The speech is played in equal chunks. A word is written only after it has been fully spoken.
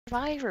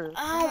survivor.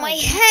 Oh, my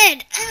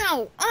head!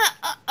 Ow!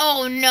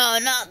 Oh no,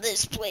 not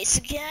this place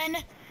again.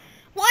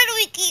 Why do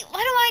I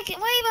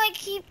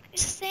keep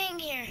staying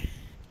here?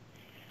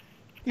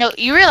 No,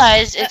 you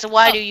realize it's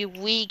why do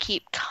we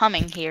keep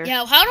coming here?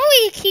 Yeah, how do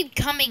we keep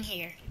coming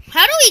here?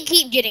 How do we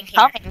keep getting here?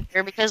 Coming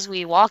here because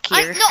we walk here.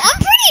 I'm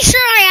pretty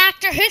sure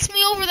Iactor hits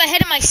me over the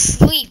head in my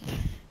sleep.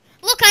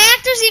 Look,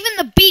 Iactor's even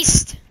the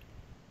beast.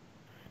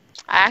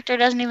 Iactor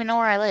doesn't even know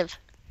where I live.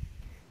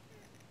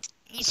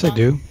 Yes, I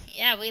do.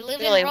 Yeah, we live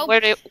Really? in Where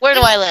do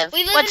I live?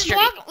 We live What in street?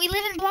 We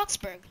live in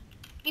Bloxburg.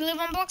 We live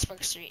on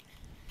Bloxburg Street.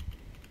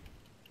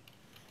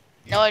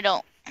 No, I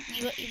don't.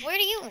 Where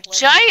do you live?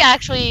 Should I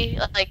actually,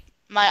 like,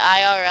 my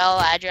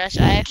IRL address,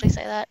 should I actually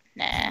say that?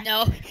 Nah.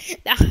 No,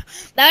 that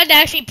would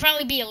actually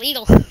probably be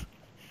illegal.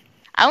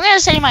 I'm gonna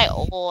say my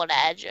old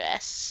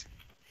address.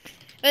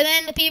 But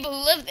then the people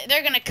who live there,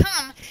 they're gonna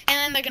come, and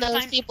then they're gonna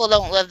Those find... people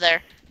don't live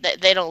there.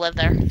 They don't live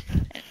there.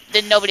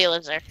 Then nobody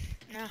lives there.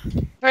 No.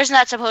 The person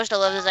that's supposed to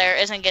live there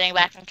isn't getting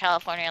back from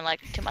California in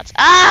like 2 months.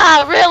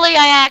 Ah, really,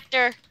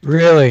 Iactor?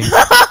 Really?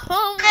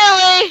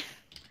 Really?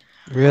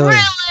 Really?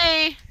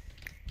 Really?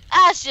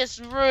 That's just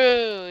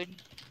rude.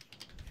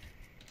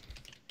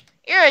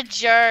 You're a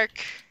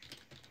jerk.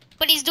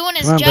 But he's doing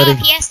his Come on, job. buddy.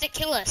 He has to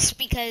kill us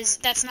because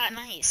that's not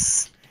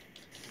nice.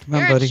 Come on,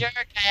 You're buddy. a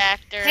jerk,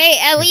 Iactor. Hey,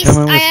 at least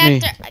coming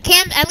with me.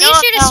 Cam, at No,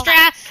 least you're the no.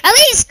 strap. At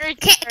least You're a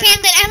jerk.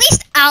 Camden, at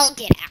least I'll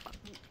get out.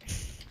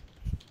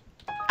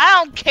 I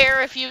don't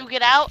care if you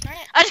get out. Darn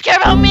it. I just care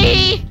about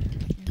me.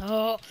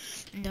 No.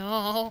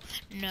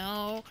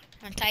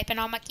 I'm typing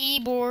on my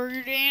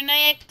keyboard and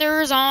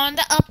Iactor's on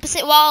the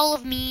opposite wall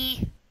of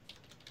me.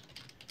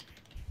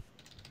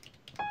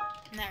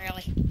 Not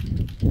really.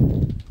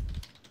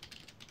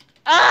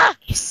 Ah!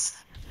 Yes.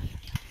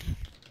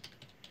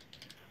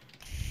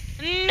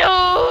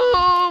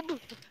 Noob!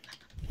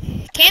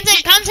 Camden,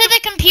 come to the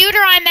computer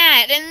I'm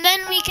at, and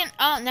then we can...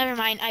 Oh, never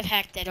mind. I've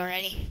hacked it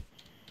already.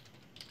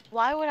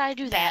 Why would I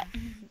do that?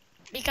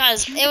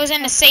 Because it was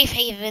in a safe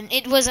haven.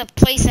 It was a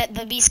place that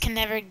the beast can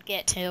never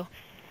get to.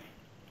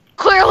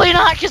 Clearly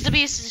not, because the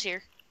beast is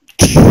here.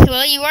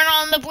 Well, you weren't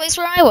on the place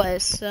where I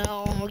was,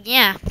 so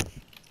yeah.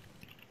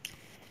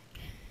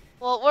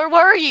 Well, where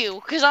were you?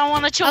 Because I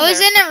want to chill I was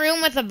there. in a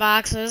room with the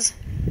boxes.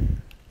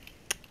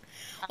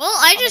 Well,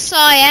 I just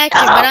saw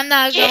Iactor, but I'm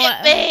not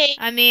Get going. me.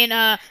 I mean,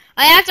 Iactor,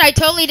 I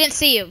totally didn't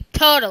see you.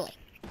 Totally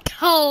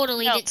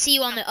No. didn't see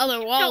you on the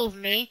other wall of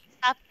me.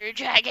 Stop your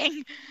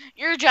dragging.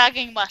 Your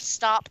dragging must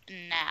stop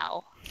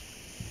now.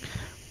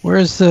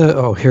 Where's the...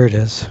 Oh, here it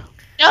is.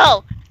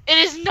 No, it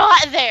is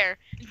not there.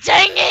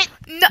 Dang it!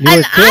 No, You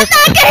and were I'm quick.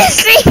 not gonna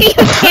see you,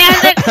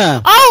 Camden.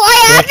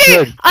 Oh, That's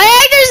good.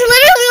 Iactor's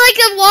literally like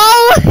a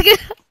wall.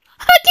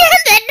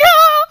 Camden, no!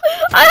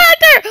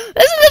 Iactor,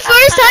 this is the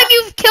first time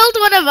you've killed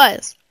one of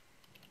us.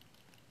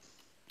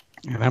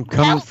 And I'm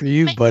coming Help for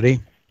you, me. buddy.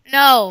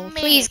 No,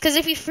 Me. please, because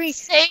if you freeze...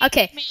 Save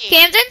Okay, me.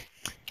 Camden,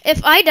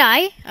 if I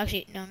die...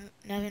 Actually, no,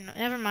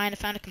 never mind, I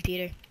found a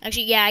computer.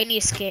 Actually, yeah, I need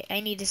to skate. I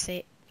need to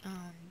say...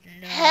 Oh,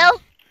 no.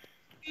 Help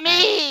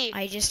me!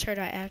 I just heard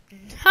Iactor.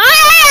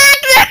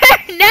 Hi,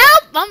 Iactor!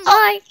 Nope, I'm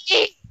bye.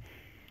 me.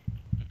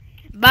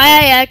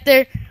 Bye,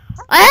 Iactor.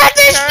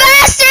 Iactor's Sure.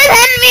 faster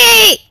than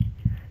me!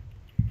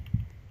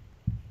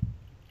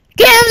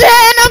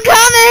 Camden, I'm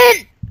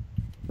coming!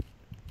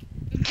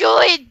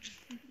 Good.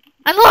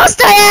 I lost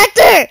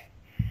Iactor!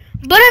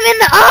 But I'm in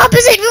the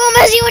opposite room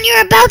as you and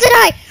you're about to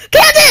die!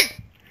 Camden!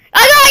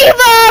 I got you,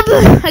 Bob!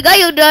 I got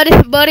you,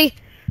 buddy.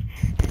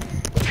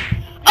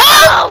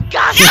 Oh,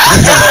 God!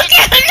 No!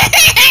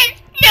 Camden!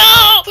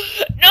 No!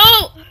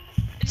 No!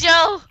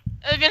 Joe,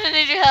 I'm gonna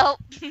need your help.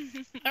 I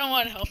don't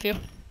want to help you.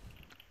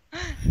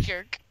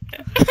 Jerk.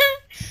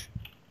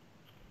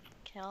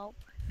 Help.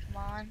 Come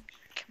on.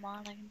 Come on,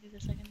 I can do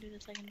this, I can do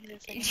this, I can do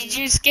this, I can do Did this.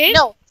 you escape?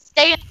 No,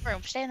 stay in the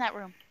room, stay in that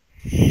room.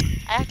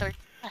 I have to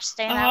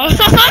stay in that Oh. room.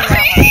 Stay in that room.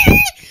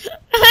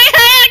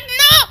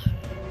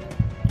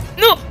 No!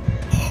 No! No!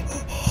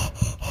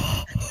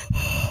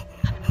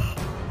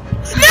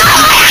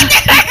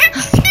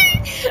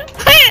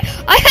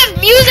 I have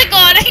music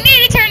on. I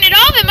need to turn it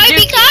off. It might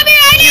be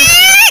copyrighted.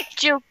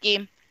 Joke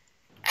game.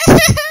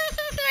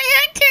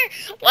 Hector,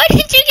 why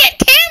did you get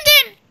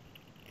Camden?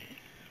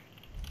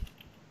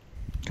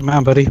 Come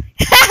on, buddy.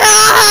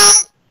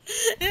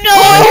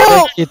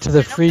 No! Take you to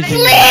the freezing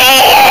room.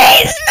 Please,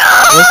 Where's the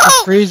no!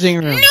 freezing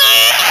room? No!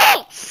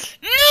 No!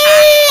 I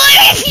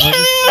Where's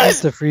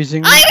refuse! the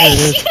freezing room? I There it is.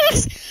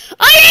 refuse!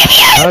 I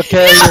refuse!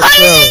 Okay, no, you're please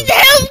frozen.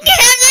 help,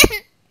 Camden!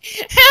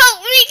 Help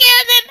me,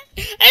 Camden!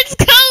 It's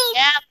cold!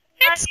 Yeah,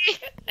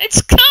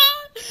 It's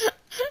cold!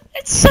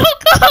 It's so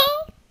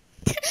cold!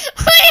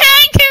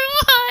 Hector,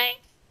 why?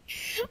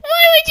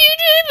 Why would you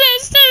do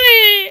this to me?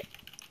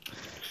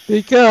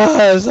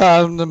 Because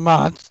I'm the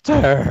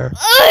monster.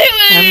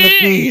 I'm the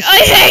beast. I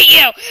hate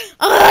you!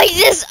 I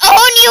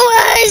disown you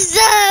as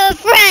a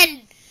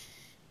friend!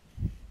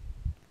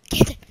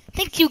 Camden,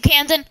 thank you,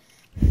 Camden.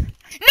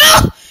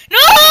 No! No,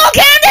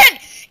 Camden!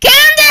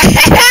 Camden!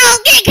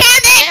 Help! Get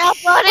Camden! Yeah,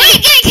 buddy.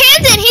 Wait, get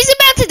Camden! He's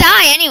about to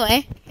die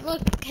anyway.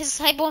 Look, his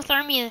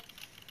hypothermia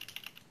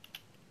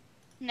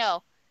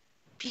No.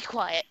 Be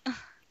quiet.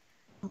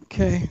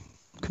 Okay.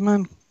 Come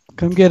on.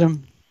 Come get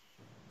him.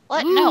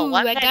 What? No. Ooh,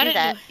 Why I would I got do it.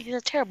 that? He's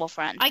a terrible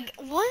friend.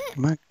 What?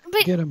 Come on.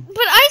 But Get him.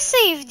 I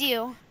saved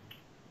you.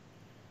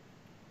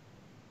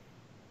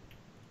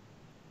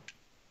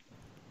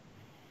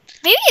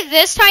 Maybe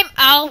this time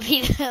I'll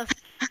be the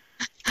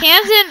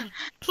Camden,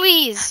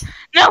 please.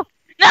 No!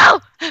 No!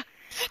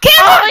 Camden!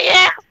 Oh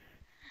yeah!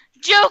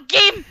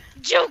 Joking!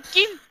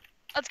 Joking!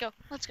 Let's go.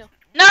 Let's go.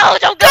 No!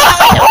 Don't go that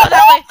way! Don't go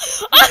that way!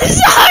 I'm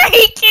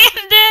sorry,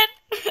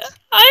 Camden.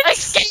 I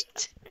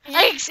escaped!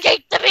 I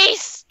escaped the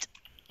beast!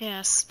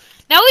 Yes.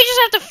 Now we just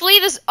have to flee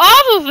this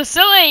awful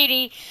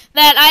facility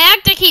that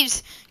Iacta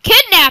keeps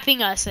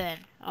kidnapping us in.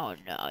 Oh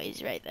no,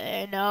 he's right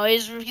there. No,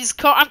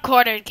 I'm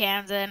cornered,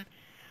 Camden.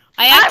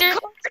 I'm Iacta,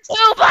 going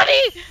too,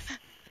 buddy!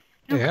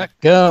 Yeah, I'm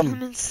come.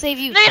 gonna save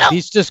you. No, you don't!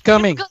 He's just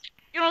coming.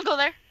 You don't go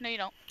there. No, you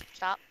don't.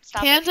 Stop.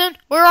 Stop it. Camden,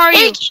 where are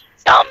He you? can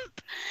jump!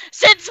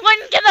 Since when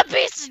can the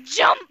beast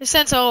jump?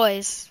 Since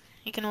always.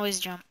 He can always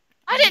jump.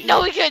 I didn't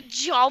know he could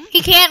jump.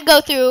 He can't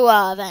go through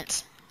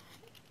vents.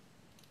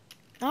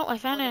 Oh, I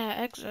found an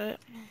exit.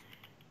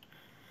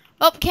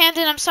 Oh,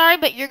 Camden, I'm sorry,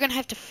 but you're gonna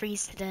have to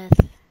freeze to death.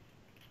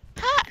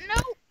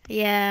 No.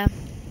 Yeah.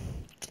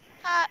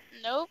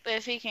 Nope,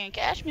 if he can't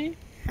catch me.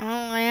 Oh,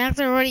 I have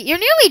to already. You're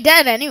nearly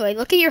dead anyway.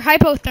 Look at your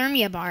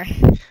hypothermia bar.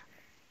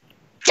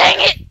 Dang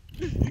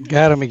it!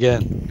 Got him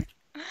again.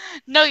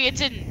 No, you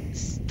didn't.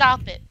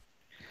 Stop it.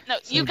 No,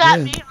 So you got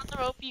good. me on the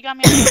rope. You got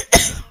me on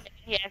the rope.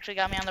 He actually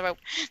got me on the rope.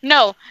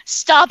 No,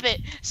 stop it.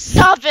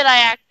 Stop it,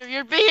 Iacta.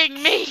 You're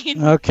being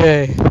mean.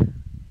 Okay.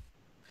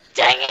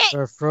 Dang it.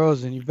 They're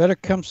frozen. You better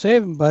come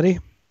save him, buddy.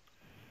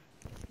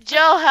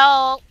 Joe,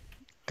 help.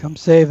 Come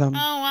save him. Oh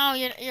wow,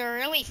 you're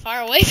really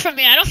far away from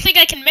me. I don't think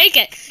I can make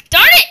it.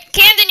 Darn it,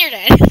 Camden, you're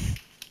dead.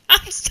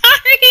 I'm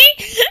sorry,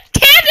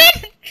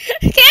 Camden.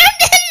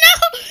 Camden,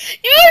 no,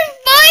 you're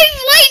 5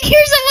 light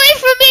years away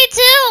from me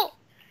too.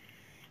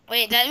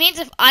 Wait, that means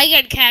if I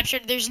get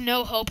captured, there's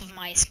no hope of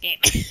my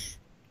escape.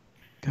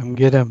 Come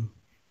get him.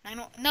 I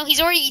don't. No, he's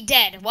already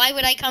dead. Why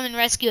would I come and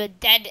rescue a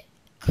dead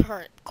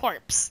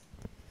corpse?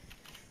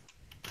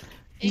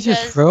 He's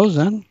just Because-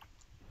 frozen.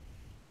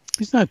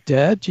 He's not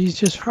dead. He's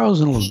just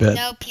frozen a little bit.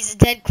 Nope, he's a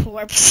dead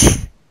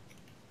corpse.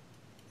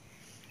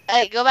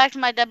 Hey, go back to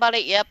my dead body.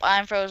 Yep,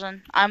 I'm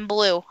frozen. I'm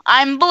blue.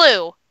 I'm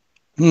blue.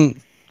 Hmm.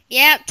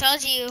 Yeah,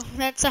 told you.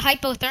 That's a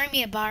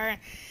hypothermia bar.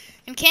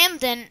 And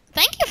Camden,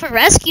 thank you for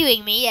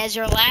rescuing me as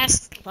your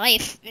last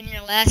life in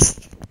your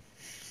last.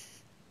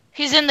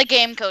 He's in the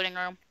game coding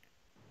room.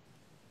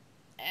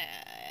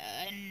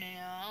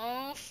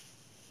 No.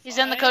 He's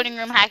in the coding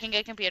room hacking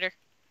a computer.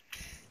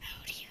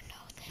 How do you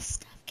know this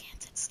stuff,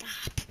 Camden?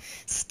 Stop.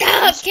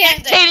 Stop,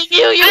 Camden. Hating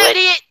you, you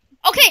idiot.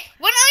 Okay,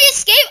 when I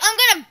escape, I'm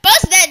gonna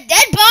bust that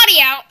dead body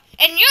out,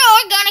 and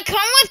you're gonna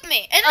come with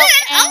me. And then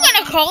I'm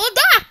gonna call a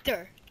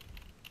doctor.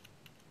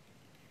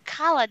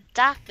 Call a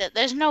doctor.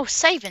 There's no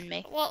saving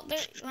me. Well,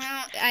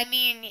 I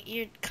mean,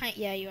 you're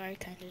you are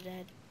kind of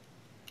dead.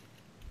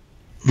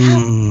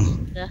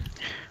 Hmm.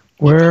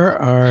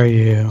 Where are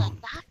you? A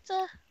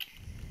doctor?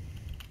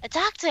 A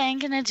doctor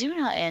ain't gonna do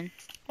nothing.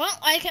 Well,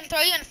 I can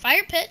throw you in a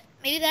fire pit.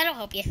 Maybe that'll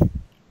help you.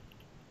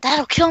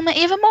 That'll kill me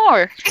even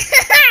more.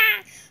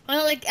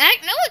 Well, no, it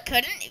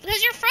couldn't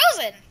because you're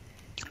frozen.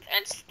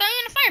 Let's throw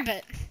you in a fire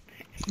pit.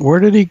 Where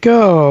did he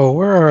go?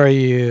 Where are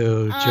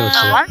you,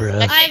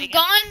 Josephbres? I've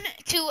gone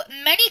to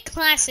many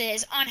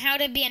classes on how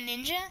to be a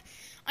ninja.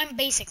 I'm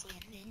basically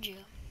a ninja.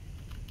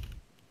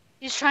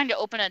 He's trying to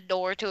open a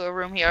door to a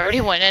room he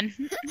already went in.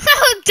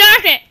 Oh,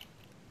 darn it!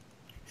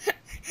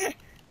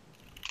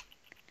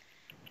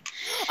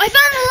 I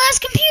found the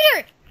last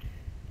computer!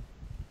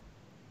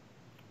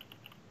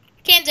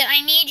 Camden,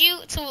 I need you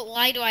to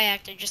lie to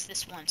Iacta just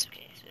this once,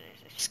 okay? So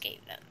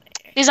escape that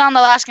there. He's on the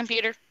last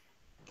computer.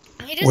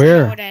 He doesn't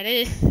Where? know what that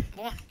is.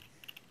 What?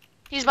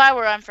 He's by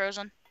where I'm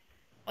frozen.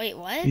 Wait,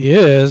 what? He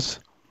is.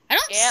 I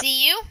don't Yep.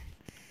 see you.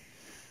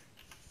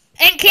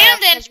 And Yeah,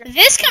 Camden, 'cause you're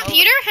this over.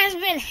 computer has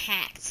been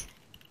hacked.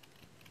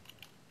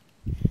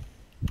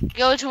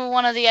 Go to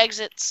one of the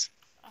exits.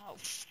 Oh,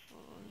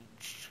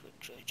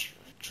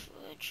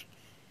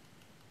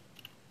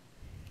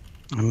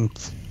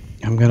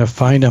 I'm gonna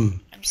find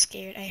him. I'm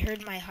scared. I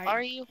heard my heart.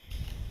 Are you?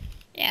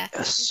 Yeah.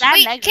 Yes. That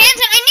Wait, an Camden,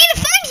 exit? I need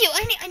to find you.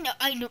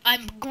 I know.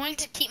 I'm going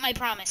to keep my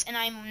promise, and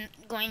I'm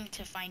going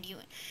to find you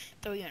and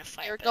throw you in a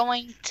fire You're pit.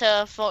 going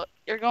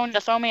to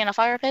throw me in a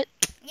fire pit?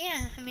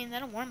 Yeah, I mean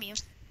that'll warm you.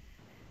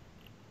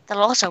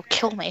 That'll also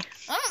kill me.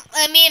 Well,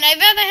 I mean, I'd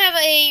rather have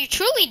a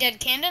truly dead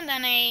Camden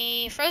than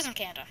a frozen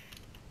Camden.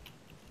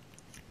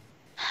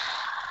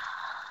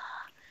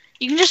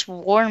 You can just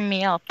warm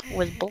me up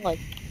with blood.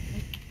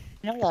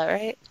 You know that,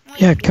 right?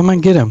 Yeah, come on,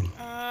 get him.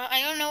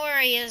 I don't know where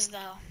he is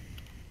though.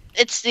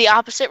 It's the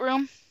opposite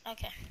room.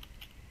 Okay.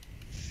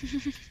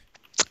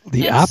 The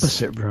Yes.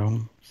 opposite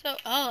room. So,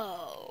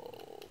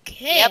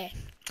 okay. Yep.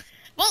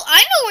 Well, I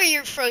know where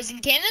you're frozen,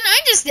 Camden. I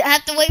just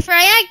have to wait for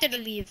Iacta to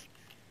leave.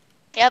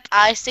 Yep,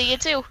 I see you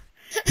too.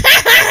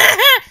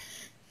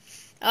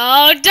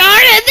 Oh, darn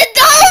it! The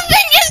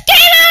dolphin just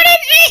came out at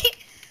me!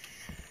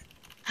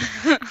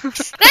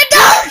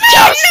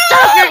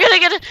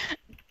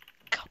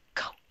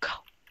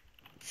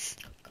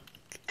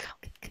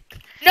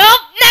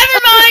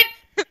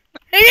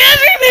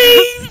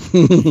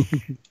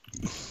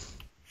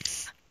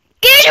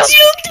 Get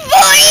juked,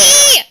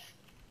 boy!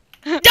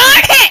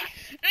 Darn it!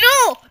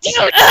 No!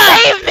 Dude,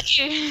 save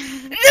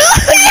me! No!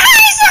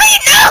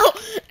 No!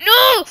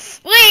 No!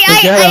 Wait, I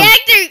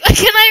actor.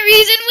 Can I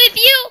reason with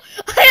you?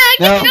 I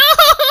actor. No!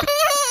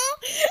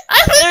 I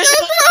was There's so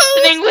close.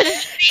 something with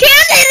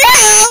Camden,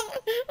 help!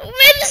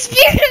 With the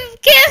spirit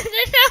of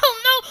Camden, help!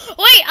 No!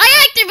 Wait,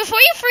 I actor. Before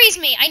you freeze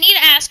me, I need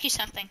to ask you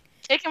something.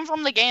 Take him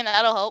from the game.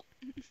 That'll help.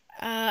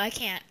 I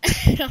can't.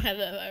 I don't have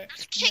that power.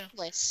 There's a kick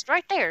list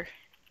right there.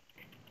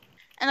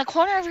 In the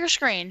corner of your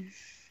screen,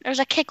 there's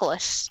a kick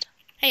list.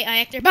 Hey, I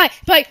actor. Bye.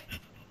 Bye.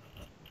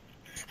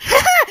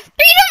 Freedom!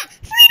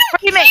 Freedom!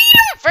 Free me!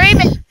 Free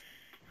me!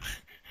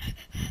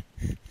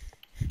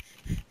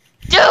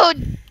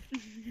 Dude!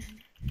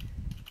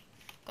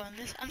 Go on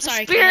this. I'm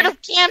sorry. The spirit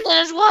of Camden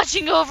is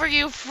watching over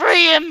you.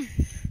 Free him!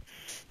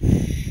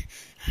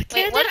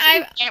 Wait, what if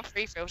you can't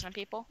free frozen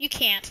people? You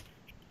can't.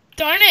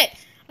 Darn it!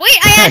 Wait,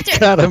 I actor. I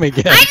got him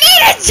again. I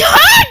need to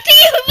talk to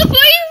you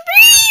before you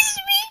freeze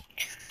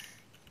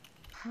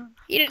me.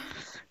 You didn't.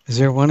 Is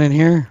there one in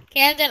here?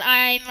 Camden,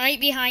 I'm right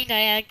behind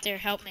I actor.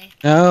 Help me.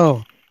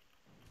 No.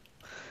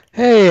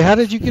 Hey, how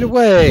did you get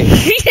away?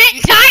 You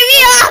didn't tie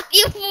me up,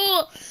 you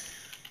fool!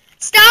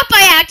 Stop,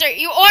 I actor.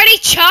 You already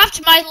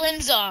chopped my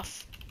limbs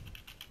off.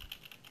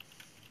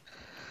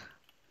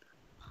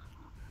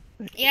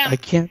 Yeah. I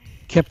can't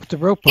keep the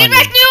rope Get on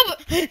back, you.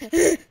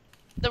 noob!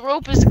 The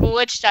rope is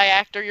glitched, I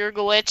actor. You're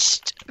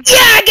glitched. Yeah,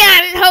 I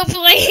got it,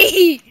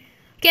 hopefully.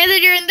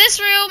 Camden, you're in this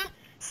room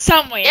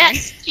somewhere.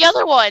 Yes, the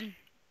other one.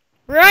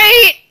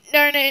 Right?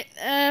 Darn it.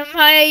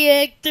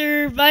 My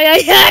actor.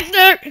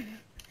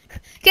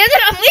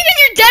 Camden, I'm leaving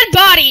your dead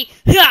body.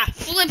 Ha!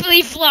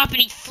 Flippity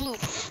floppity floop.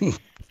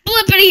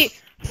 Flippity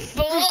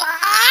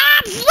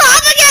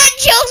flop again,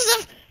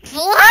 Joseph.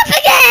 Flop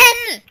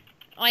again.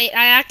 Wait,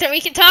 I actor. We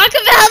can talk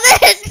about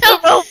this.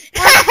 No. He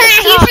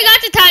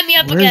forgot to tie me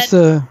up Where's again.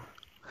 the...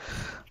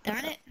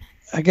 Darn it.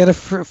 I gotta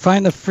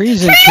find the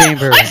freezing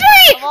chamber. I'm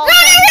free! Run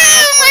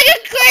around like a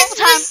All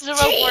times Christmas the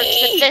rope works,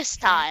 but tree! this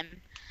time.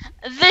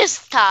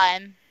 This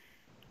time.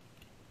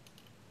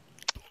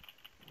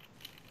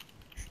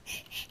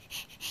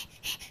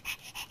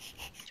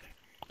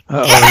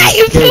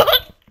 You fool!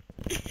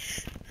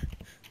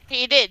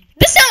 He did.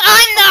 This time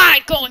I'm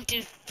not going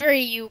to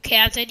free you,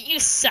 Captain. You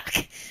suck.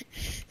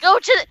 Go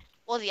to the...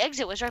 Well, the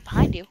exit was right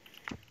behind you.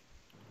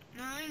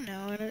 No, I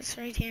know, and it's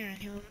right here, and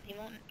he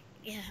won't...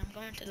 Yeah, I'm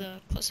going to the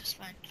closest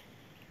one.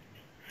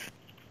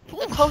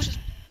 The closest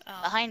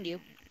behind you.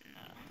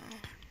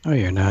 Oh,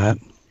 you're not.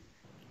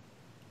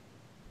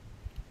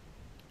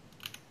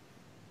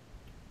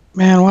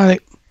 Man, why...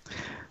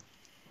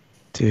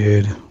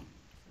 Dude.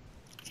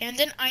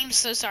 Camden, I'm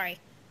so sorry.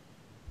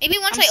 Maybe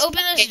once I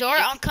open this door,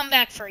 I'll come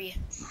back for you.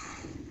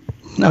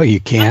 No, you I'm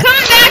can't.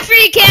 coming back for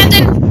you,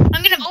 Camden!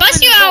 I'm gonna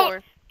bust you out,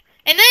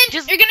 and then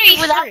Just you're gonna leave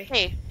be without free.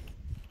 me.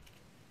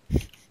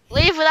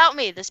 Leave without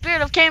me. The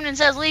spirit of Camden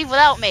says leave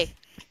without me.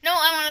 No,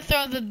 I want to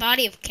throw the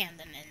body of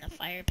Camden in the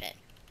fire pit.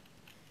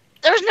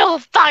 There's no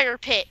fire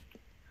pit.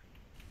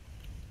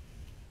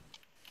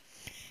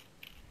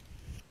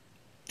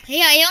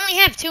 Yeah, I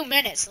only have 2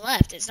 minutes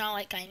left. It's not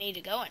like I need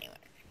to go anywhere.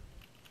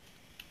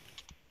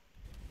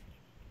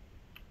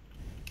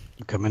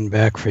 I'm coming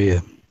back for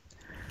you.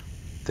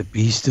 The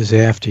beast is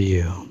after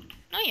you.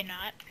 No, you're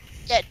not.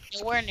 Dead.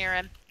 Nowhere near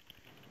him.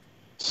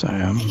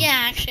 Sam. Yeah,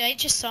 actually, I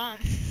just saw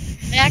him.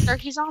 The actor,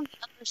 he's on the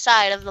other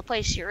side of the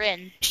place you're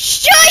in.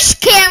 Shush,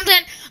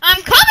 Camden!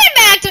 I'm coming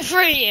back to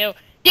free you!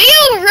 Do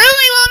you really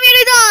want me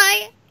to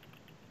die?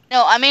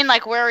 No, I mean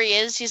like where he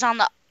is. He's on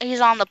the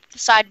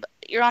side.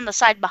 You're on the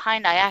side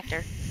behind I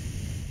actor.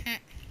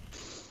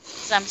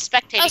 So I'm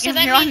spectating Oh, so him.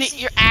 that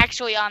You're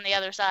actually on the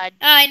other side.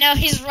 I know,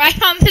 he's right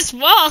on this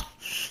wall.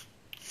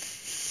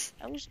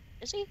 Oh,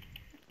 is he?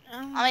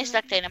 Oh, Let me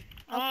spectate him.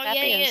 yeah,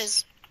 he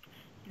is.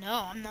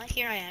 No, I'm not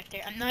here, I actor.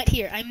 I'm not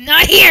here. I'm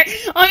not here!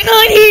 I'm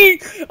not here!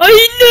 I'm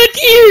not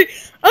here!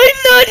 I'm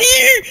not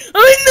here!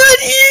 I'm not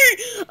here!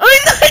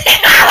 I'm not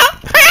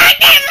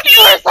here! You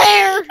were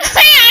there!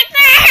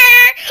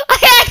 I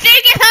actor,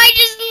 can I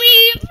just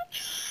leave?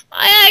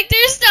 I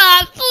actor,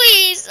 stop,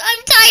 please.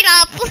 I'm tied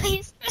up,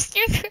 please.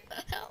 Mr. Crew,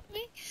 help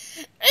me.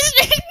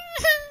 Mr.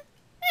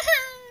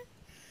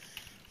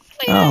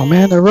 Oh,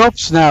 man, the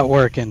rope's not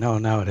working. Oh,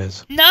 now it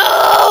is.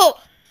 No!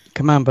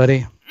 Come on, buddy.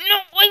 No,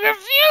 I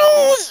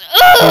refuse!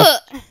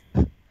 Ugh!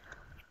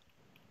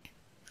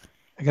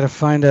 I gotta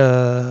find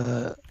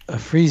a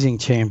freezing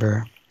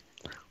chamber.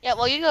 Yeah,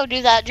 well, you go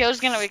do that. Joe's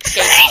gonna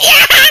escape.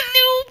 Yeah,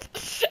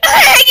 noob!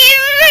 I get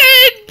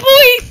red,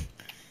 boy!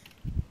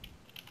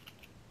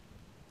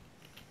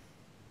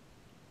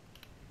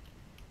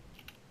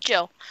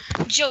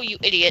 Joe, you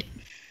idiot.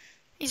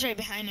 He's right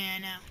behind me, I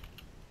know.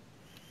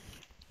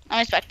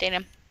 I'm spectating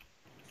him.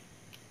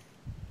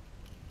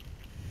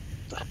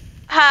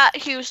 Ha!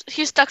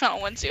 He's stuck on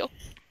a windshield.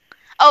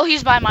 Oh,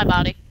 he's by my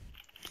body.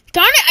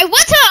 Darn it, I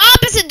went to the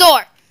opposite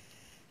door!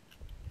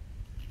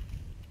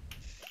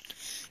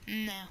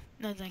 No,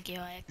 no thank you,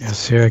 I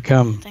Yes, here I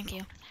come. Thank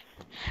you.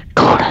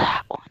 Go to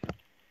that one.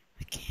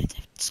 can't.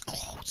 It's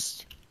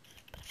closed.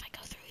 But if I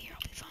go through here,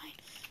 I'll be fine.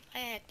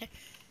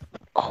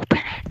 Open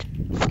it.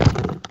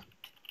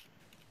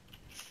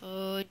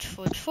 Food.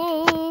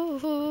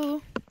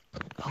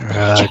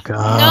 Here I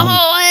come.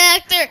 No,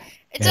 actor.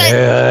 It's like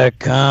Here I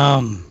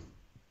come.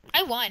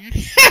 I won.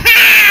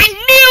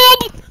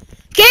 Noob.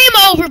 Game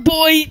over,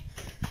 boy.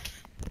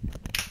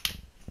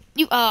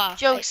 You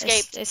Joe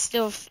escaped. I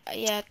still,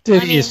 yeah.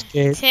 Did I he mean,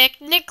 escape?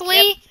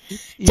 technically, You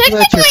let your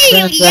technically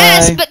friend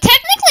yes, die. but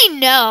technically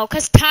no,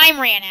 because time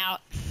ran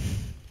out.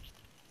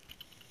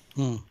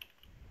 Hmm.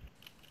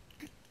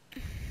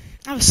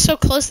 I was so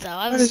close though.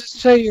 I Why does was it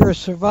say you're a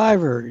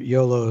survivor,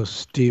 YOLO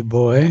Steve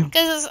boy?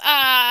 because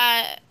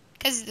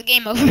the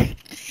game over.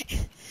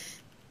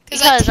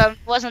 Because I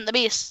wasn't the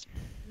beast.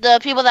 The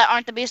people that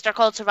aren't the beast are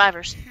called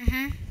survivors.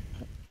 Mhm.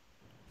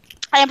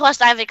 And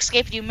plus, I've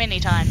escaped you many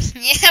times.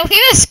 Yeah, we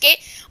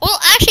escaped. Well,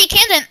 actually,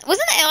 Camden,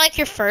 wasn't it like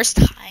your first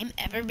time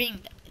ever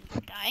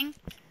dying?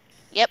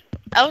 Yep.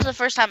 That was the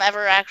first time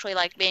ever actually,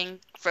 like, being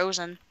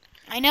frozen.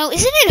 I know.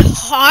 Isn't it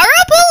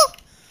horrible?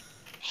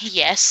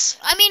 Yes.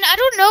 I mean, I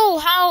don't know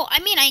how. I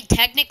mean, I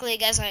technically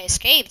guess I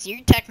escaped.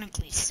 You're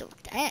technically still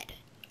dead.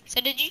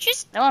 So did you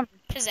just No one.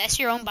 possess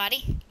your own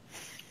body?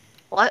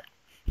 What?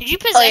 Did you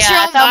Oh possess yeah, your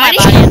I own found body?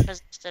 my body and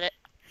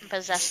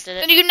possessed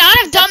it. Could you not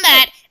have done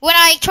that when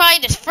I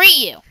tried to free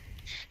you?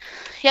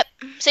 Yep.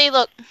 See,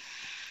 look.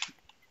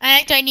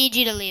 I need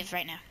you to leave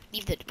right now.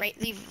 Leave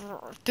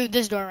through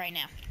this door right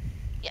now.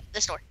 Yep,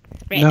 this door.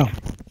 Right No. now.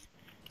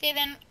 Okay,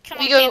 then come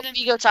on, We go. Camden.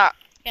 We go top.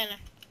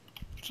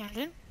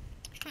 Camden.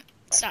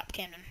 Stop,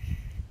 Camden.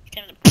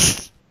 Camden.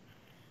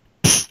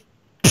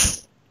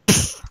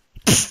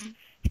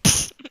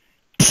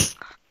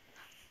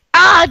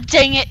 Ah,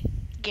 dang it!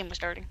 Game was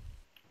starting.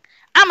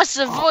 I'm a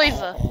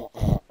survivor.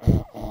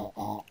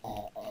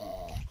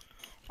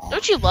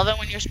 Don't you love it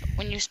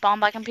when you spawn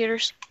by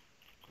computers?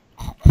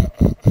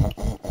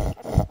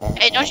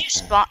 Hey,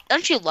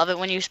 don't you love it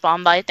when you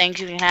spawn by things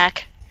you can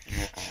hack?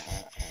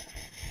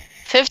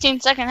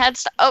 15-second head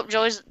start. Oh,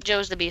 Joe's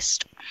the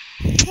beast.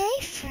 Hey,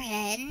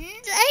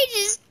 friends. I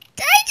just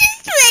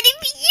let him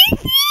be your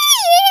friend.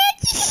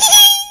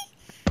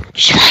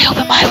 Should I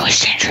open my voice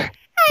changer?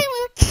 I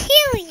will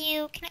kill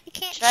you.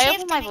 Should I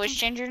open my voice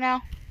changer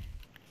now?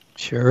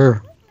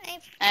 Sure.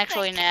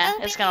 Actually, nah.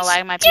 It's gonna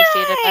lag my PC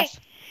to death.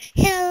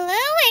 Hello,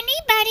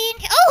 anybody?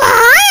 Oh,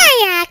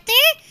 hi,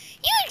 actor.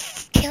 You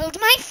killed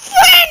my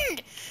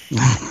friend.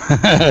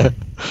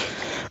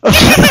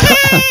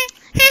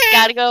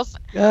 Gotta go.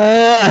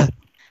 Ah,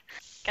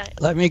 Gotta,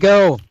 let me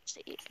go.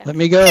 Let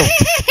me go.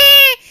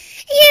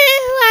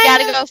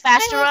 gotta go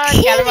faster run.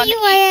 Gotta run.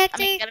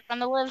 Gotta run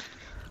to live.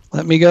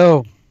 Let me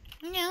go.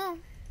 No.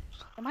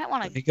 You might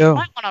wanna. Let me go. You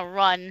might wanna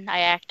run,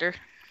 actor.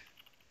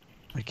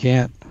 I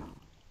can't.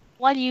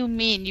 What do you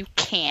mean you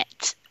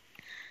can't?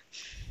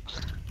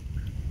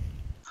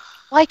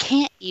 Why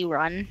can't you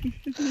run?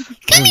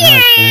 Come here,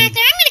 Arthur. I'm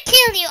gonna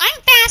kill you.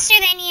 I'm faster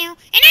than you,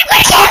 and I'm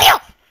gonna kill you.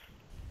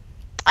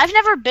 I've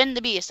never been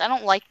the beast. I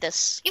don't like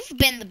this. You've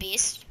been the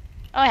beast.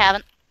 Oh, I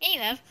haven't. Yeah, you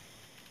have.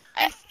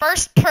 I'm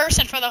first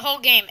person for the whole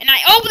game, and I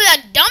opened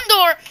that dumb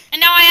door,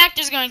 and now my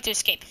actor's going to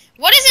escape.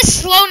 What is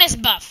this slowness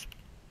buff?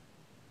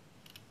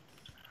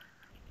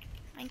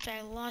 I think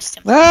I lost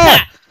him.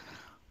 Ah!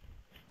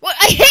 What?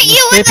 I hit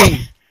you with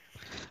Escaping.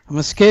 I'm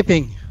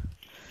escaping.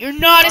 You're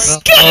not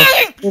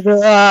escaping!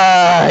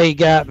 Ah, he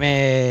got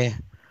me.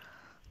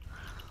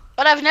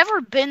 But I've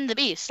never been the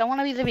beast. I want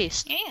to be the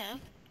beast. Yeah.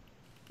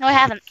 No, I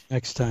haven't.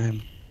 Next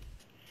time.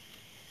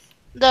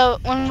 Though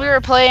when we were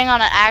playing on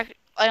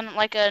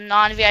like a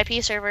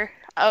non-VIP server,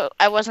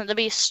 I wasn't the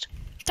beast.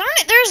 Darn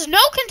it, there's no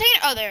container.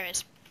 Oh, there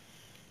is.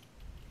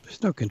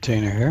 There's no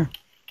container here.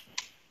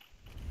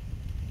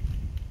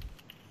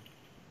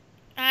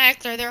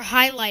 Actor, they're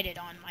highlighted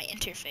on my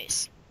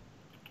interface.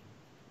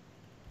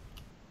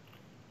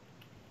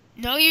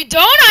 No, you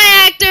don't,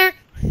 actor!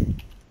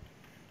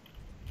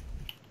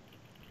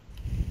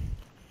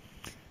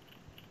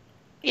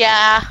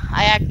 Yeah,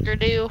 actor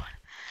do.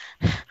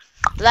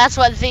 That's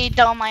what the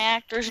dumb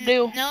actors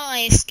do. No,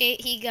 I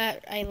escaped. He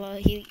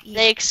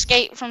They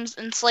escape from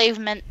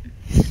enslavement.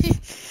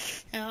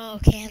 Oh,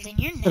 Camden,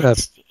 you're Shut up,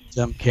 next.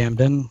 dumb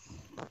Camden.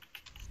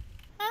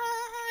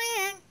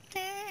 Oh, actor.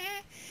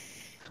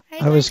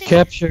 I was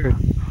captured.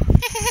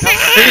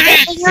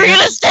 You're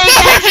gonna stay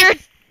captured.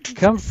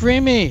 Come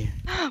free me.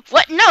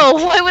 What? No.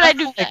 Why would I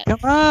do that? Come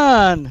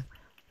on.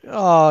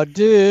 Oh,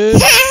 dude.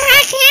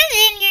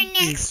 Camden, you're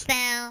next,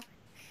 though.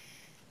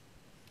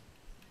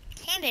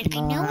 Camden, I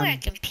know where a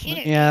computer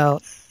Let me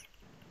out.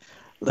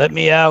 Let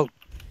me out.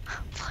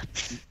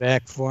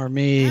 Back for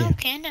me. Oh,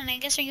 Camden, I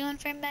guess you're going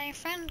for my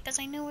friend because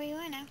I know where you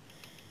are now.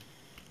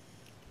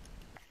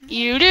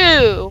 You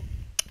do.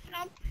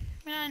 Nope,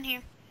 we're not in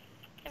here.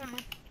 Never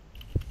mind.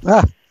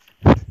 Ah.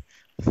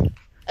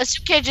 A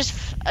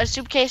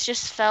suitcase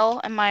just fell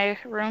in my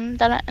room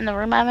in the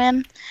room I'm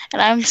in,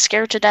 and I'm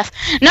scared to death.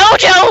 No,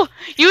 Joe!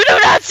 You do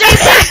not say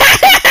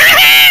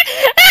that!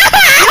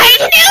 I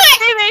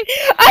knew it!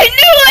 I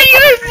knew what you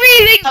were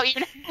breathing! Oh, you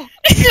know.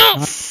 No!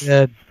 I'm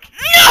dead.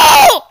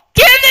 No!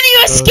 Camden,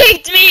 you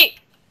escaped me!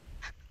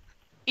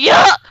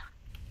 Yeah!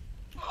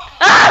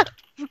 Ah!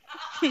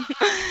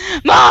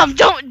 Mom,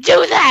 don't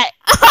do that!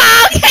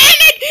 Oh,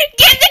 Camden!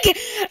 Get the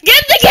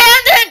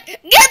Camden!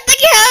 Get the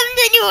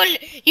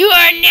Camden! You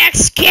are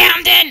next,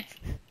 Camden!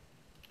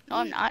 No,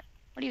 I'm not.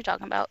 What are you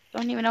talking about? I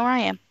don't even know where I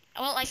am.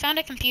 Well, I found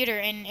a computer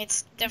and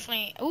it's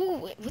definitely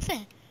with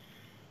a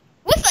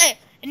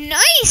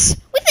nice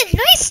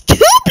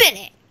tube in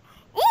it.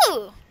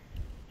 Ooh.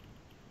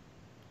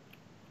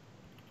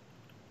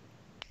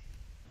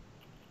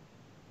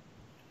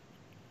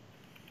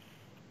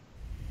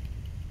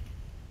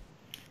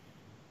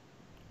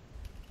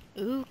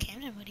 Ooh,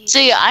 Camden, what do you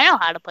See, I know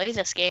how to play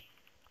this game.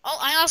 Oh,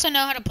 I also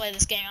know how to play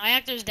this game. My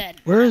actor's dead.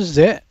 Where is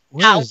that?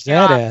 Where Ow, is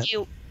that God, at?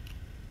 you.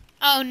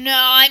 Oh no,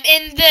 I'm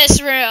in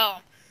this room.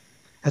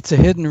 That's a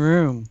hidden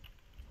room.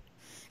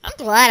 I'm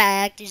glad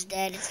my actor's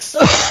dead.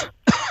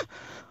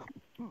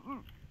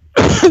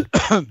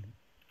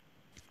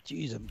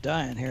 Jeez, I'm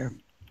dying here.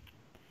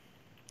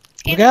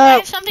 Camden, Look I have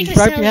out! something He's to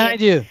right tell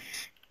behind you.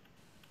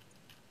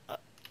 you.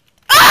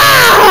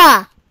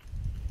 Ah!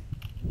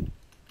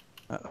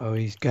 Uh-oh,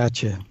 he's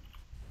got you.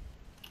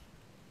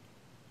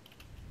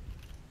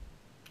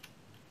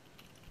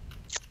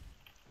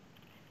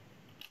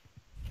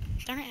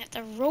 Darn it, I have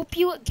to rope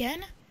you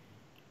again?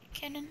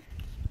 Camden.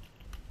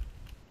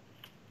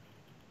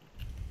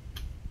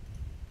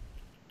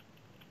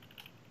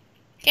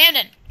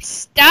 Camden,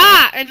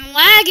 stop! I'm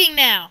lagging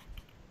now.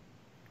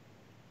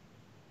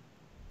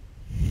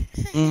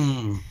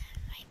 Mm. My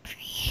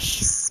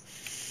precious.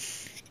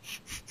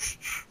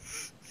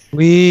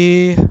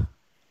 We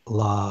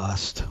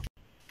lost.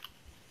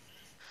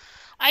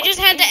 I just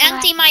had to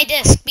empty my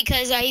disk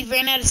because I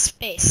ran out of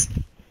space.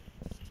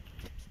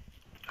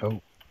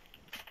 Oh.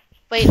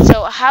 Wait,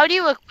 so how do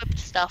you equip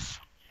stuff?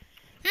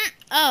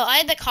 Oh, I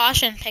had the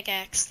caution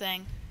pickaxe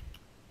thing.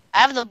 I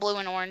have the blue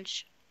and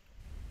orange.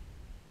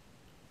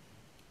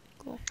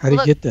 How do you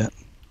Look. get that?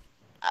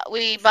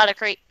 We bought a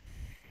crate.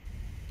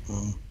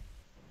 Mm.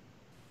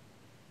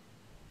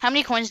 How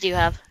many coins do you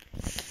have?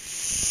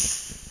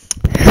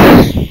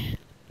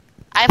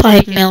 I have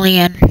 5 32.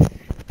 million.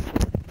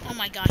 Oh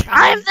my gosh.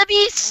 I'm the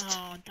beast!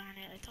 Oh, darn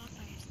it. I thought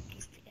I was the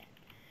beast again.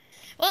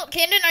 Well,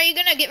 Camden, are you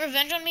gonna get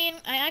revenge on me, an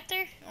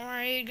actor? Or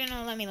are you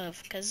gonna let me live?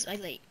 Because I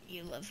let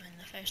you live in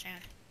the first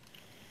round.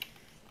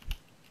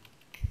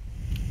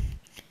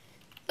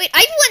 Wait,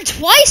 I won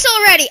twice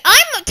already!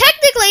 I'm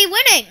technically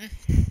winning!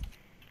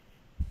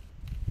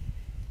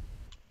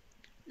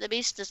 The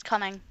beast is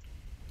coming.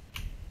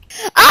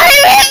 I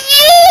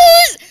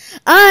refuse!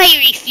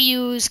 I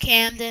refuse,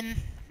 Camden.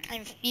 I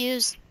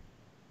refuse.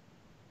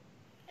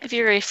 If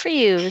you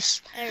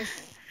refuse, I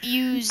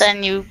refuse.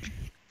 then you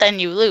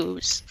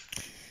lose.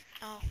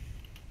 Oh.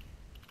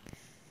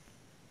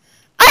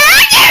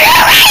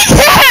 I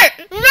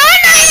actor! Run,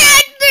 I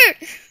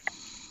actor!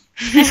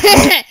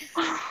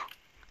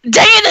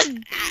 Dang it!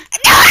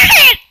 Darn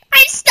it!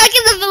 I'm stuck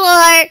in the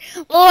floor!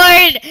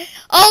 Lord!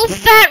 Oh,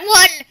 fat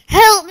one,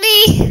 help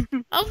me!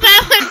 Oh,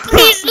 fat one,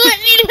 please let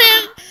me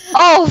live!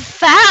 Oh,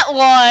 fat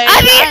one!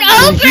 I mean,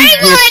 oh, He big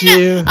gets one!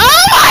 you.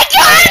 Oh my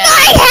god,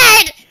 my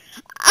head!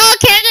 Oh,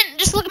 Camden,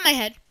 just look at my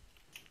head.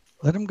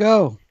 Let him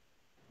go.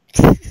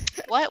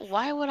 What?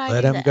 Why would I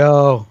Let do him that?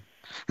 go.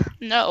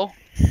 No.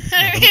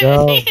 Let him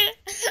go. Darn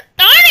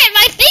it,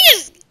 my thing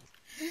is...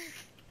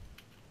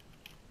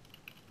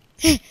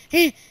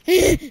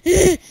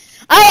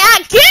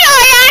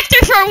 I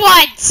actor for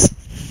once!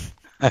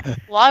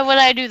 Why would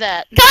I do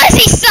that? Cause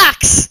he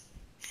sucks!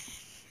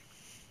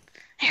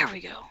 There we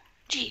go.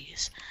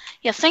 Jeez.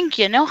 You think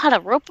you know how to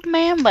rope a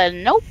man, but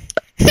nope.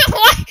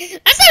 What?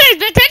 That's not a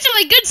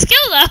potentially good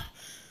skill, though.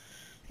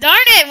 Darn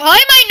it, why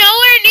am I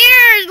nowhere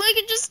near? We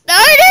can just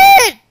start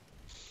it!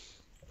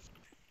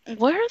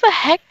 Where the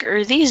heck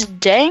are these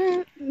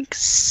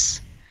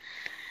dangs?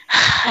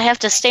 I have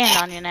to stand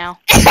on you now.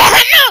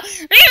 No!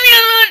 Leave me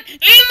alone!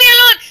 Leave me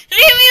alone!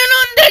 Leave me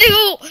alone,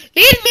 Daddy-o!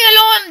 Leave me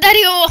alone,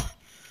 Daddy-o!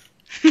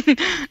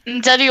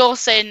 Daddy will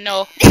say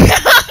no.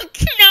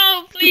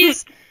 No,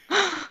 please. No!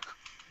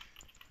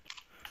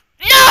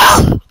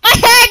 My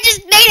head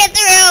just made it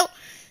through!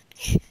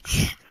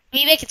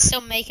 We make it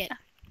still make it.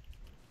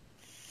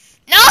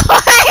 No!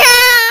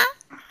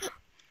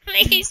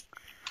 Please.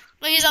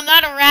 Please, I'm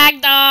not a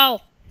rag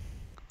doll.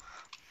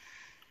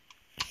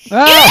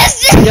 Ah,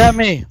 Yes! he got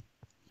me.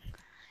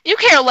 You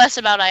care less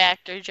about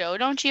actor Joe,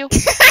 don't you?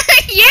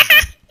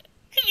 Yeah!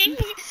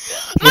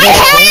 My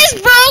head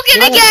is broken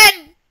Get up.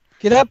 again!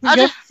 Get up and I'll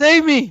go just-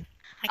 save me.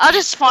 I'll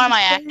just farm my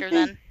actor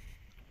then.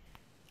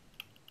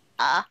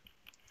 Bye,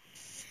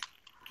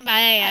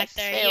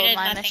 actor. You failed did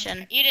my nothing.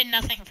 mission. You did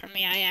nothing for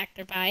me, I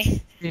actor. Bye.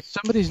 If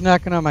somebody's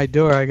knocking on my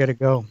door, I gotta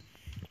go.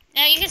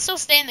 No, you can still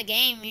stay in the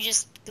game. You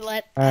just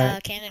let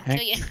Alright. Camden Hank.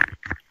 kill you.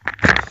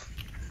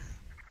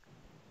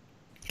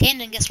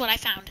 Camden, guess what I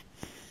found?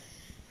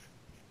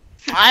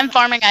 I'm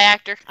farming I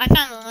actor. I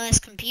found the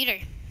last computer.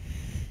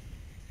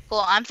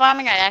 Cool, I'm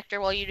farming I actor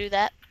while you do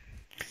that.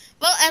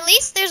 Well, at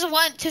least there's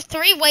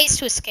 3 ways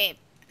to escape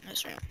in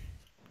this room.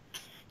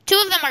 2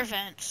 of them are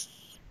vents.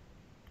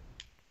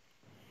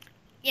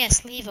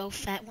 Yes, leave, oh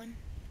fat one.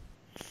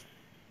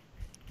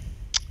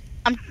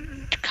 I'm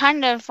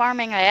kind of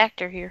farming a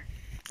actor here.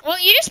 Well,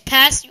 you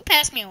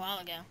passed me a while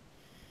ago.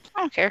 I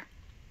don't care.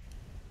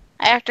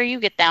 Actor, you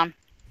get down.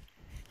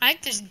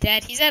 Hector's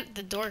dead. He's at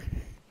the door.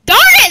 Darn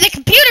it! The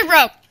computer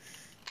broke!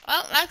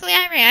 Well, luckily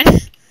I ran.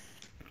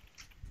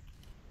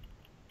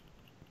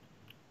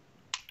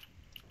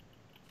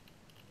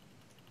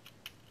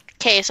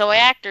 Okay, so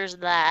actor's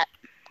that.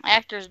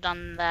 Actor's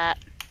done that.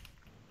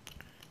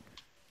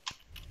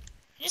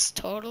 I just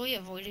totally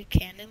avoided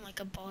Camden like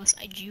a boss.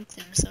 I juked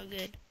him so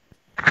good.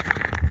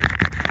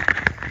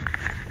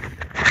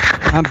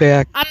 I'm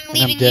back. I'm and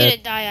leaving I'm dead. you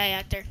to die,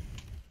 Actor.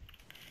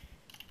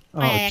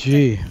 Oh, actor.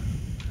 gee.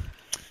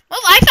 Well,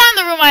 I found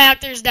the room my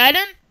actors died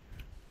in.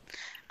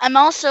 I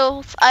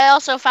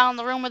also found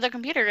the room with the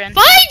computer in.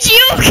 Find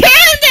you,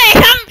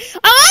 Camden!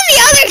 I'm on the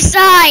other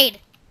side!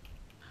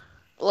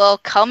 Well,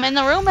 come in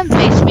the room and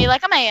face me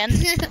like a man.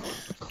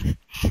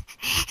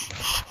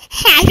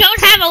 I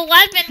don't have a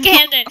weapon,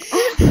 Camden.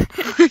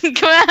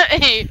 Come at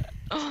me.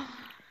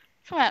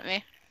 Come at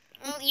me.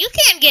 Well, you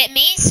can't get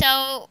me,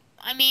 so,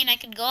 I mean, I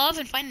could go off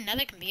and find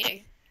another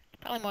computer.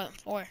 Probably more than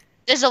 4.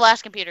 This is the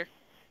last computer.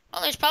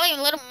 Well, there's probably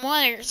a little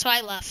more, so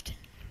I left.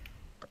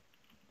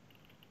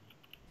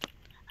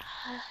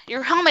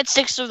 Your helmet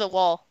sticks through the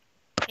wall.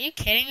 Are you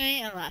kidding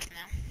me? I left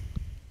now.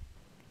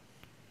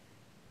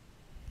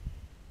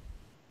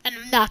 And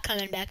I'm not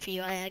coming back for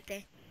you,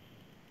 Actor.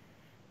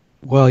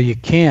 Well, you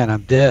can.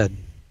 I'm dead.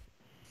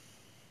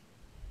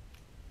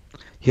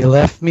 You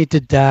left me to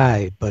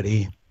die,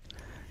 buddy.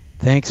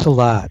 Thanks a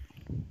lot.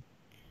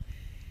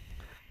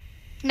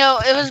 No,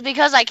 it was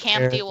because I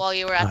camped you while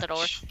you were at the door.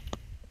 Much.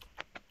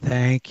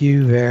 Thank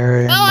you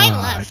very Well, much.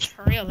 I left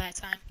for real that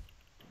time.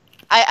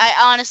 I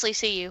honestly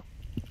see you.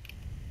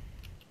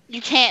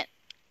 You can't.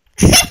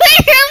 I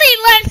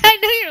really left. I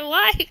know you're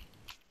lying.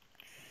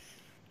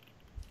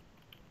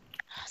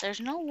 There's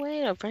no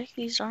way to break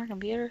these darn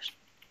computers.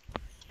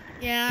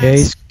 Yeah. Yeah,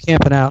 he's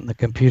camping out in the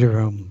computer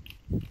room.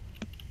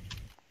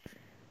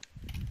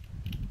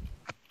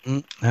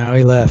 Now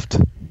he left.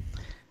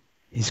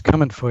 He's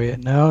coming for you.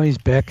 No, he's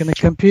back in the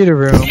computer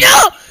room.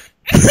 No!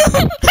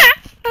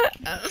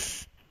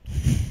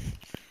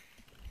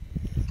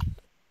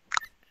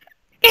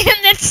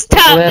 Camden,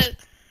 stop Left. it.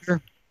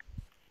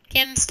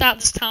 Camden, stop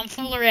this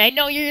tomfoolery. I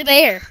know you're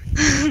there.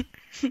 Camden,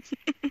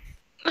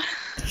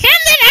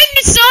 I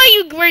just saw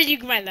you where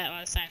you went that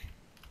last time.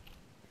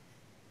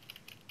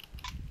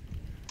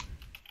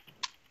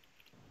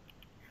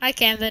 Hi,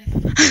 Camden.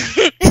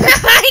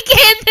 Hi,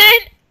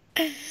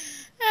 Camden.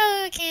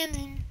 Oh,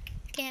 Camden.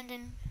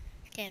 Camden,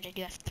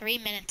 you have 3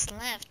 minutes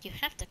left. You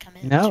have to come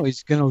in. No,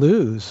 he's gonna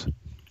lose.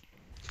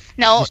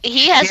 No,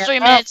 he has 3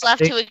 minutes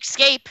left to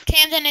escape.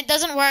 Camden, it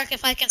doesn't work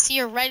if I can see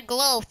your red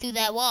glow through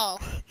that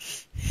wall.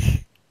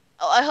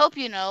 Oh, I hope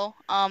you know.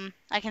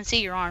 I can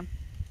see your arm.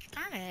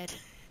 Darn it.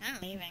 I'm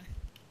leaving.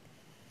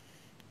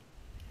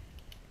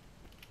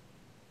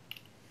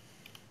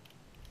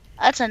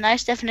 That's a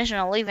nice definition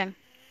of leaving.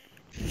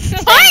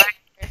 What?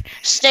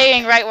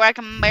 Staying right where I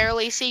can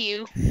barely see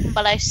you,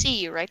 but I see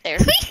you right there.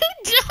 You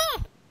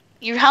don't.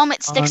 Your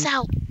helmet sticks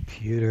out.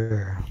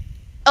 Computer.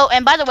 Oh,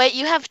 and by the way,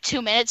 you have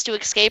 2 minutes to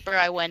escape or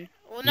I win.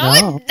 Well, No.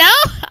 no,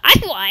 I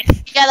won.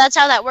 Yeah, that's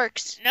how that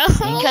works. No,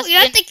 Because you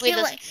have didn't to leave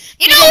kill us- it.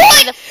 You know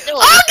what? The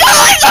facility. I'm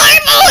going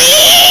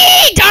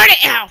for Darn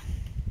it, ow.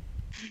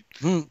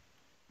 Hmm.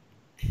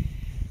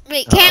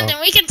 Wait, Uh-oh. Camden,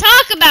 we can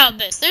talk about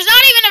this. There's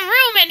not even a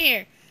room in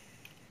here.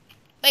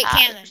 Wait,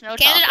 Camden. there's no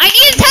Camden, talking. I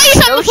need to tell you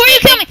something No before you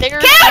speaking, kill me.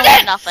 there's no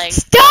Camden, nothing.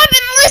 stop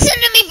and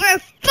listen to me for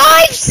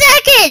 5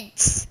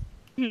 seconds.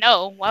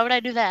 No, why would I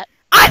do that?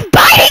 I'm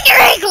biting your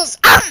ankles.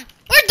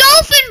 We're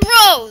dolphin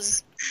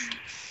bros.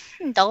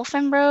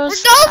 Dolphin bros? We're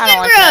I dolphin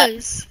don't like that.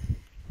 bros.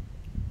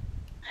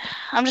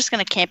 I'm just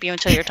gonna camp you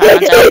until your time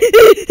runs out.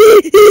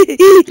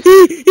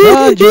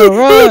 Run, Joe,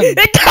 run!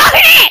 Darn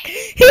it!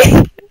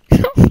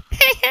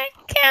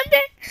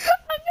 Camden,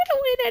 I'm gonna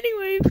win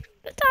anyway.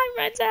 The time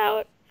runs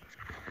out.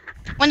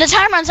 When the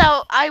time runs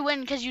out, I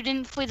win because you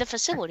didn't flee the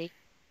facility.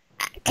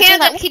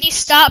 Camden, can you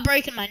stop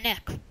breaking my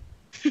neck?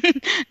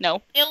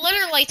 No. You're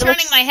literally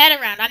turning my head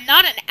around. I'm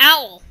not an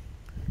owl.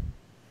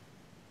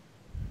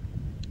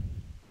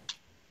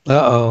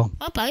 Uh-oh.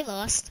 Oh, I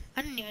lost.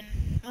 I didn't even.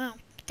 Wow,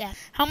 death.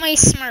 How am I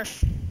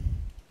Smurf?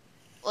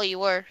 Well, you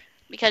were.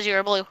 Because you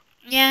were blue.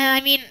 Yeah,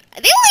 I mean, the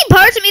only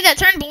part of me that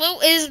turned blue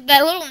is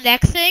that little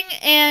neck thing,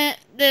 and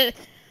the.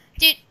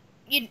 Dude,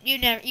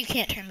 you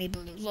can't turn me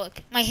blue.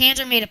 Look, my hands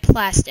are made of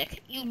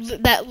plastic.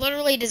 That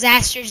literally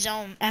Disaster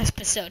Zone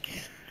episode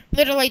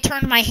literally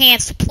turned my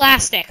hands to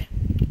plastic.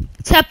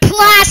 To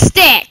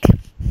plastic!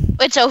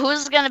 Wait, so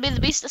who's gonna be the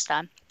beast this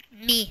time?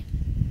 Me.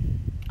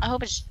 I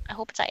hope it's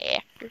a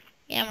actor.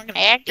 Yeah, we're gonna.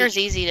 Actor's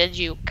easy to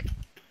juke.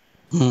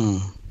 Hmm.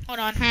 Hold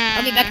on.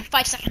 I'll be back in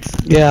 5 seconds.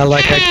 Yeah,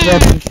 like I said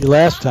to you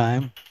last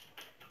time.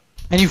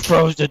 And you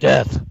froze to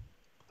death.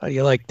 How do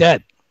you like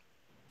that?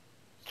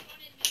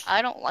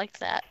 I don't like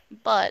that,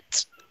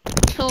 but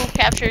who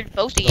captured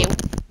both of you?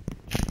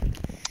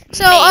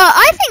 So, Me.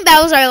 I think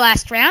that was our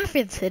last round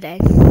for today.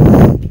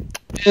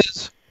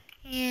 Is.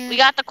 Yeah. We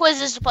got the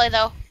quizzes to play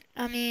though.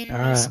 I mean, All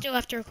we right. still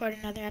have to record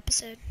another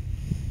episode.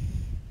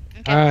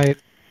 Okay. All right.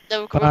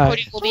 The Bye.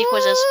 recording will be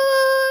quizzes.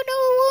 Oh,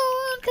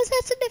 no, because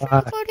that's a different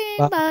Bye. recording.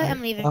 Bye. Bye.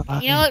 I'm leaving.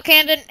 Bye. You know what,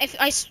 Camden? If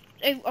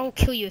I'll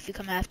kill you if you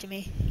come after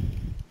me.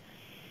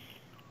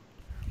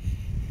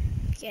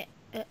 Yeah,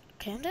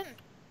 Camden?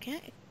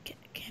 Camden.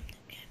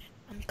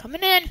 I'm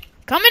coming in.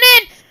 Coming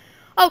in!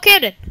 Oh,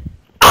 Camden.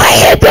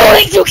 I am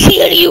going to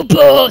kill you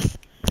both!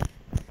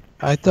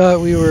 I thought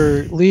we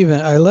were leaving.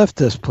 I left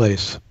this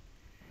place.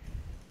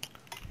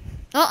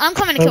 Well, I'm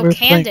coming to Oh, kill we're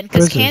playing Camden,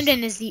 because quizzes.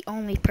 Camden is the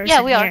only person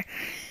Yeah, we are. here.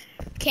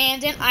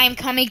 Camden, I am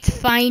coming to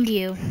find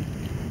you.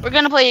 We're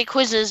gonna play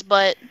quizzes,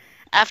 but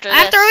after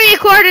After this. we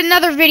record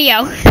another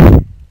video.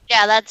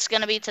 Yeah, that's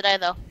gonna be today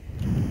though.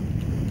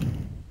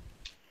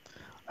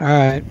 All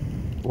right.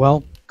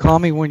 Well, call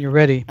me when you're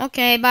ready.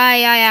 Okay,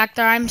 bye,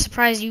 actor. I'm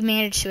surprised you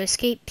managed to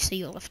escape, so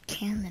you left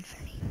Camden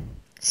for me.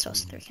 Still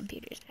 3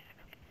 computers.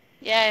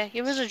 Yeah,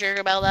 he was a jerk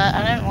about that.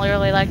 I didn't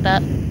really like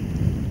that.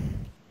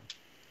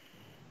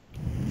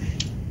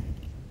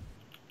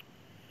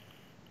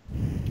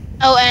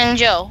 Oh, and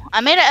Joe,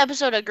 I made an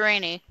episode of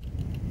Granny.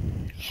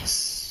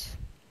 Yes.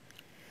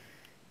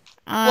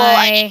 Well,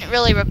 I didn't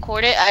really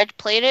record it. I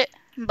played it,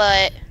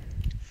 but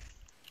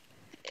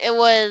it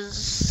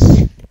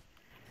was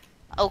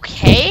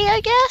okay,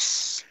 I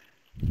guess.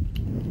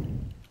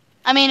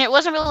 I mean, it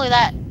wasn't really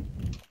that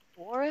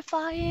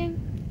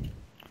horrifying.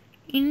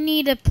 You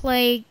need to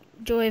play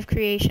Joy of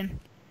Creation.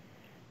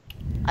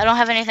 I don't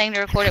have anything to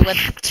record it with.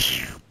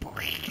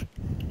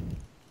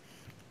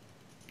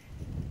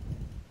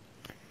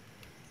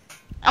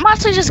 I'm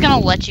actually just gonna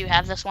let you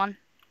have this one.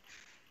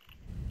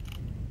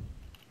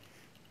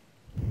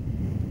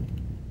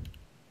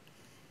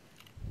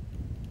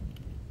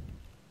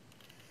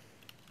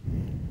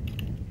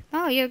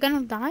 Oh, you're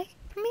gonna die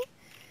for me?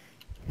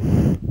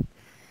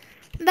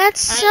 That's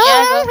so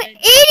yeah, go ahead.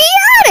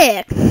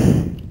 idiotic!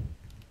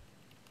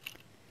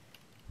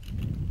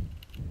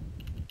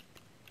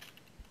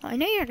 Well, I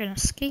know you're gonna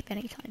escape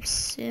anytime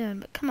soon,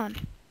 but come on.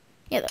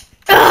 Yeah,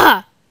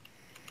 Ugh!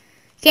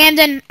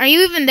 Camden, are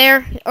you even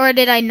there? Or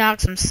did I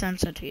knock some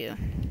sense into you?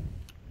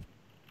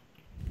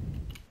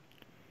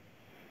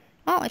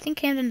 Oh, I think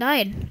Camden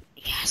died.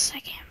 Yes, I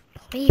can't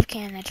believe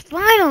Camden's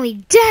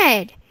finally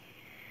dead!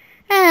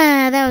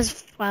 Ah, that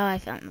was wow, I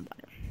fell in the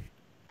water.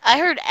 I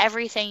heard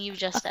everything you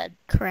just said.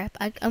 Crap,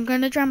 I'm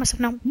gonna drown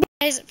myself now.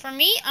 Guys, for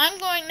me, I'm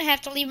going to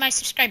have to leave my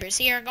subscribers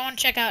here. Go and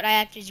check out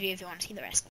iActors View if you want to see the rest.